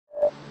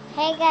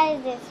Hey guys,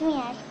 it's me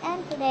Ash,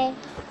 and today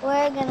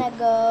we're gonna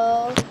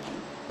go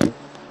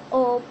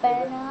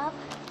open up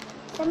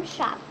some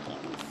Shopkin.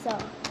 So,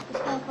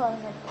 just gonna close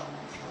the door.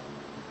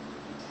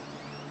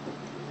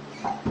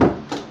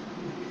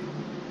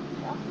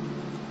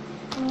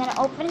 I'm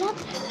gonna open up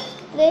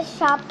this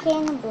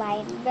Shopkin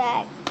blind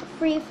bag,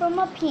 free from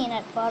a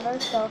peanut butter.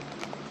 So,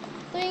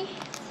 3,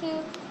 2,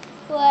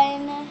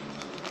 1,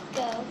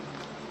 go.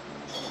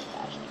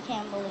 Gosh, I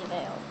can't believe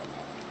I opened it.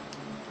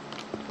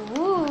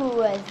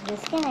 Ooh, is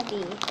this gonna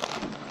be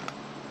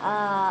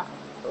a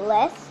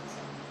list?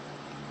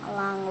 A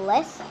long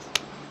list?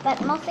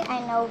 But mostly I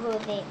know who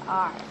they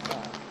are, so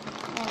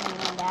I'm gonna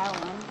know that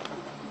one.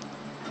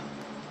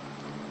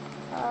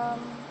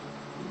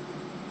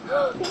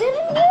 We got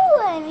a new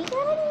one! We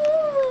got a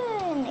new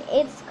one!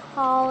 It's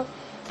called,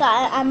 so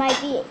I might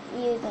be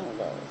using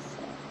this.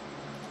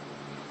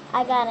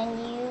 I got a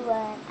new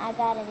one.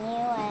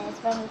 It's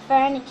from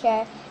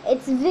furniture.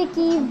 It's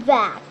Vicky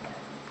Vac.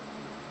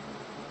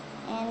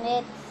 And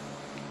it's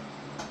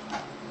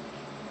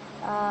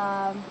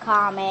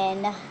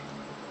common,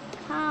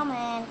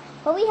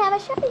 but we have a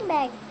shopping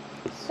bag,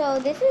 so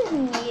this is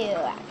new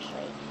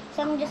actually.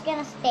 So I'm just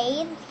gonna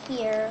stay in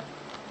here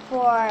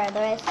for the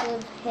rest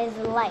of his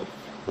life.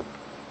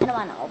 I don't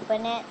want to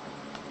open it,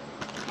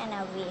 kind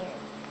of weird.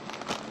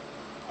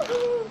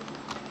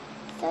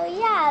 So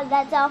yeah,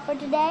 that's all for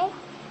today.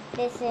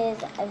 This is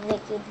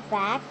Vicky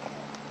back.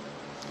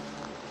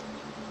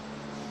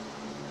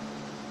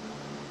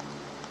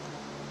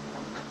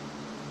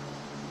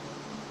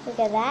 Look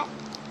at that.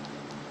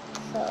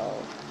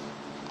 So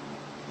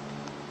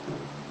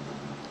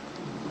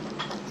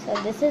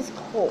this is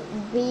cool,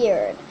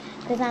 weird,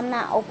 because I'm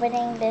not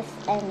opening this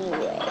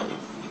anyways.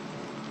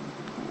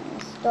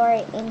 Store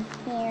it in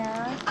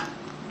here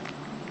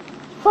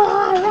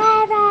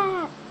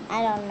forever.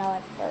 I don't know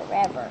if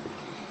forever,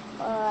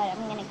 but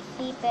I'm gonna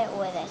keep it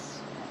with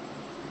us.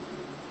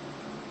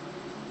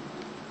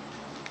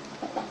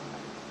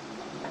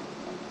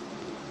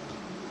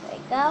 There we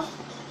go.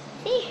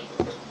 See?